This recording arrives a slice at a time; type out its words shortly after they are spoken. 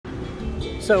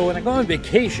So when I go on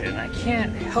vacation, I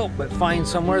can't help but find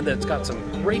somewhere that's got some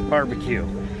great barbecue.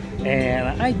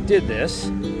 And I did this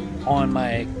on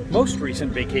my most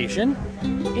recent vacation.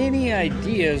 Any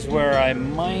ideas where I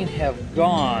might have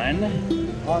gone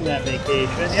on that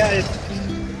vacation? Yeah,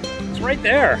 it's right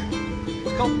there.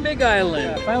 It's called Big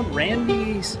Island. I found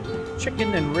Randy's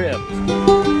Chicken and Ribs.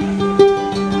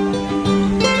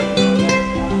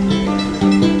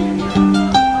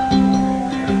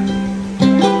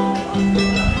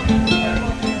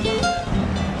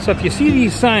 So if you see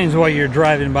these signs while you're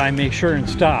driving by, make sure and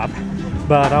stop.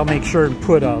 But I'll make sure and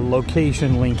put a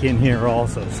location link in here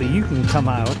also, so you can come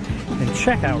out and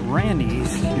check out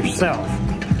Randy's yourself.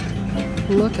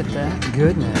 Look at that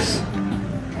goodness.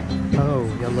 Oh,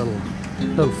 got little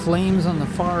flames on the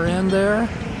far end there.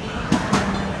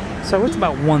 So it's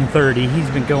about 1:30. He's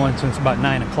been going since about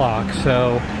 9 o'clock.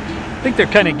 So I think they're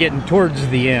kind of getting towards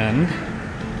the end.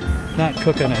 Not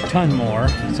cooking a ton more.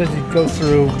 It says he'd go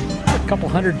through a couple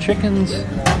hundred chickens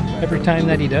every time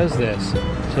that he does this.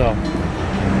 So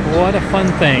what a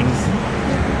fun thing.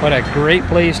 What a great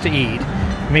place to eat.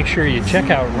 Make sure you check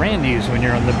out Randy's when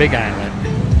you're on the Big Island.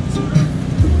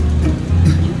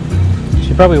 So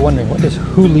you're probably wondering, what does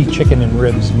Huli chicken and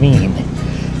ribs mean?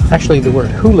 Actually, the word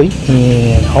Huli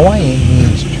in Hawaiian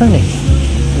means turning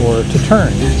or to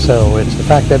turn. So it's the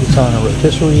fact that it's on a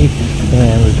rotisserie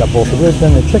and we've got both the ribs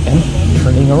and the chicken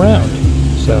turning around.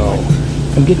 So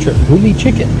come get your Huli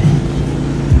chicken.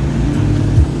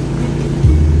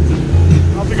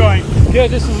 How's it going?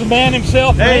 Good, this is the man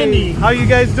himself, Hey, Randy. how you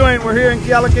guys doing? We're here in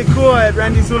Kealakekua at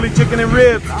Randy's Huli Chicken and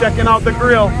Ribs, checking out the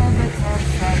grill.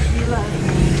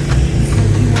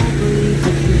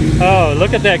 Oh,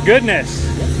 look at that goodness.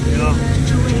 Yeah.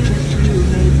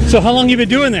 So how long you been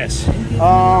doing this?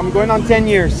 Going on 10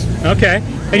 years. Okay.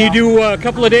 And you do a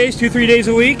couple of days, 2-3 days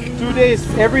a week? 2 days,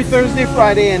 every Thursday,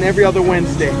 Friday, and every other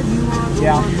Wednesday.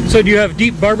 Yeah. So do you have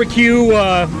deep barbecue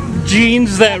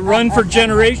genes that run for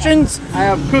generations? I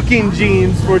have cooking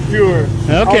genes for sure.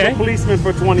 I was a policeman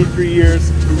for 23 years,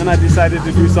 and I decided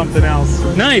to do something else.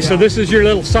 Nice. Yeah. So this is your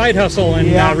little side hustle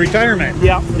in retirement.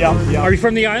 Yeah. Are you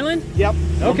from the island? Yep.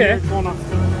 Okay.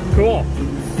 Cool.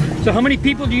 So how many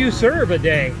people do you serve a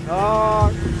day?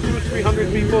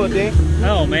 200-300 people a day.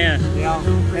 Oh man. Yeah.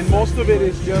 And most of it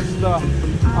is just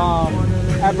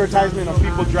advertisement of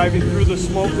people driving through the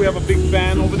smoke. We have a big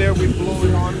fan over there. We blow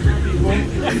it on for people.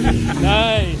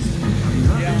 Nice.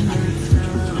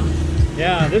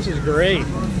 Yeah, this is great.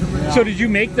 Yeah. So did you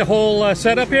make the whole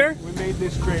setup here? We made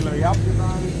this trailer, yep.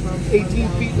 18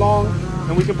 feet long,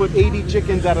 and we can put 80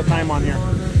 chickens at a time on here.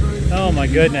 Oh my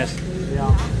goodness.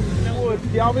 Yeah. Wood,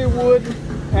 Keawe wood,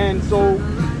 and so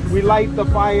we light the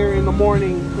fire in the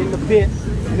morning in the pit,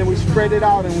 and then we spread it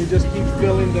out and we just keep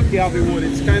filling the Keawe wood.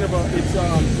 It's kind of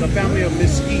the family of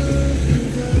mesquite.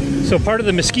 So part of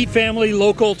the mesquite family,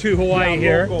 local to Hawaii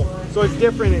here. Local. So it's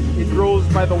different. It grows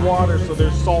by the water, so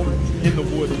there's salt in the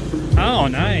wood. Oh,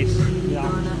 nice.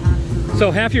 Yeah. So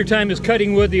half your time is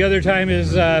cutting wood, the other time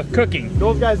is cooking.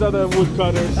 Those guys are the wood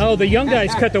cutters. Oh, the young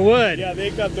guys cut the wood. Yeah, they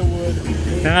cut the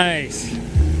wood. Nice.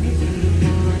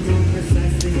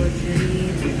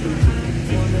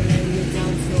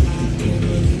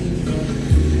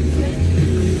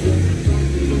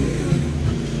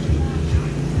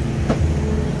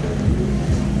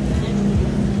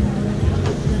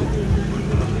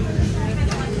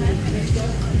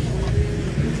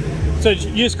 So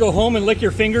you just go home and lick your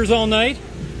fingers all night?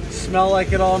 Smell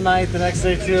like it all night the next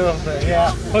day too, but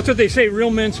yeah. That's what they say,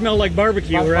 real men smell like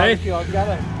barbecue, right? Barbecue, I've got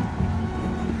it.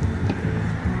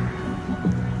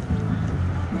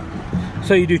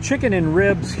 So you do chicken and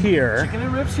ribs here. Chicken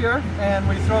and ribs here, and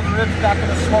we throw the ribs back in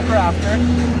the smoker after.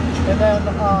 And then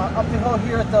up the hill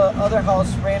here at the other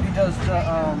house, Randy does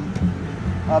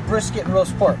the brisket and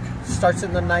roast pork. Starts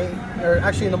in the night, or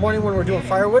actually in the morning when we're doing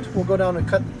firewood, we'll go down and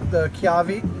cut the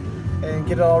Keawe and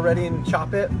get it all ready and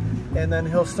chop it, and then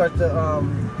he'll start the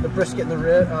brisket and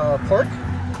the pork,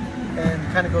 and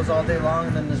kind of goes all day long,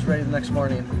 and then is ready the next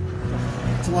morning.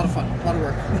 It's a lot of fun, a lot of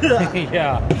work.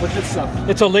 Yeah, but good stuff.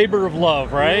 It's a labor of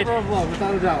love, right? Labor of love,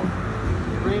 without a doubt.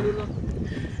 Randy,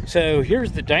 so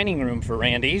here's the dining room for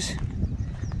Randy's. A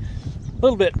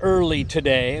little bit early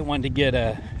today. I wanted to get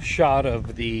a shot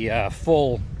of the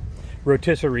full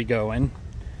rotisserie going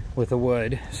with the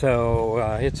wood. So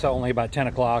it's only about 10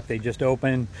 o'clock. They just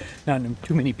opened. Not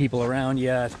too many people around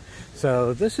yet.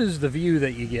 So this is the view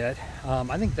that you get.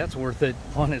 I think that's worth it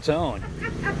on its own.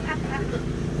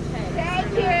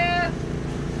 Thank you. Yes,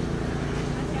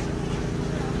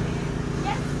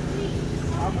 please.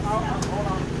 Hold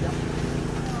on. Yep.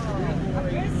 A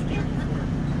brisket,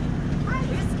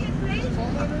 please.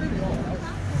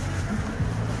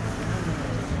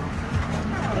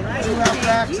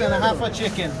 racks and a half a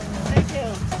chicken. Thank you.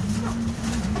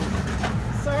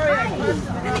 Sorry, I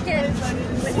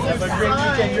Have a great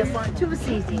weekend. You're fine. 2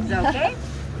 seasons, okay?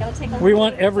 That'll take a We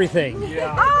want everything.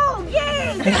 Yeah. Oh,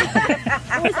 yay!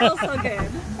 It was also good.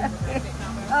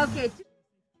 Okay.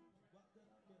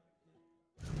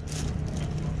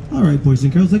 All right, boys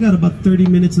and girls, I got about 30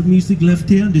 minutes of music left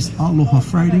here on this Aloha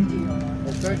Friday.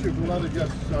 Well, thank you for letting us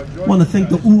join. I want to thank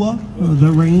the UA,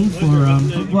 the rain, for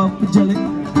guava jelly.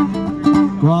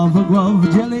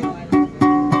 Guava jelly.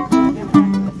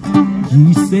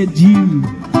 You said you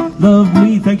love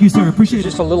me. Thank you, sir. Appreciate it.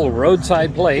 Just a little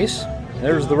roadside place.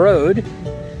 There's the road,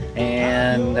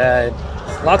 and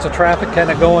lots of traffic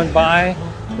kind of going by.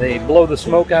 They blow the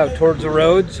smoke out towards the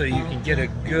road so you can get a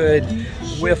good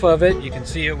whiff of it. You can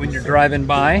see it when you're driving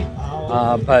by,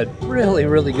 but really,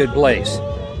 really good place.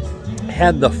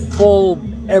 Had the full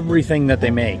everything that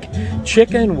they make.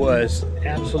 Chicken was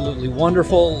absolutely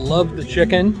wonderful. Loved the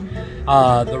chicken.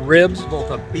 The ribs, both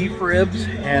the beef ribs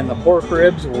and the pork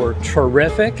ribs, were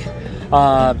terrific.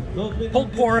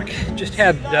 Pulled pork, just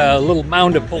had a little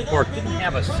mound of pulled pork, didn't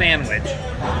have a sandwich.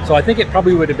 So I think it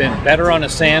probably would have been better on a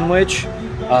sandwich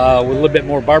with a little bit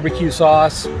more barbecue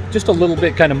sauce, just a little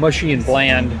bit kind of mushy and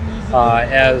bland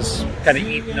as kind of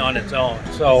eaten on its own.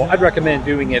 So I'd recommend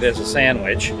doing it as a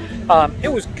sandwich.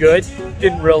 It was good,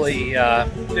 didn't really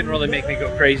make me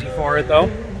go crazy for it though.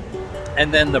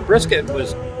 And then the brisket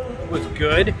was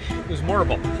good. It was more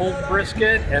of a pulled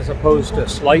brisket as opposed to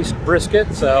sliced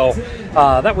brisket, so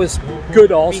that was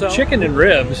good also. Chicken and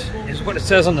ribs is what it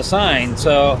says on the sign,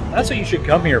 so that's what you should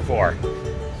come here for.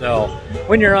 So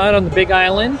when you're out on the Big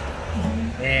Island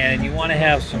and you want to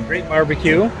have some great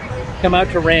barbecue, come out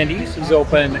to Randy's. He's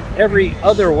open every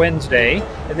other Wednesday,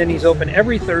 and then he's open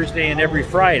every Thursday and every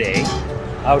Friday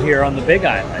out here on the Big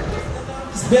Island.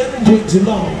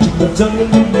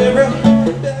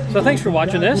 So thanks for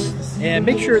watching this, and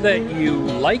make sure that you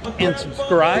like and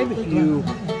subscribe if you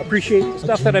appreciate the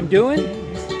stuff that I'm doing.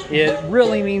 It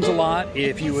really means a lot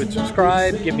if you would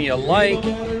subscribe, give me a like,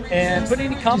 and put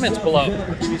any comments below.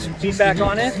 Give me some feedback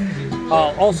on it.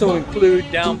 I'll also include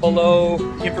down below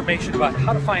information about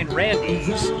how to find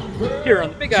Randy's here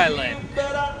on the Big Island.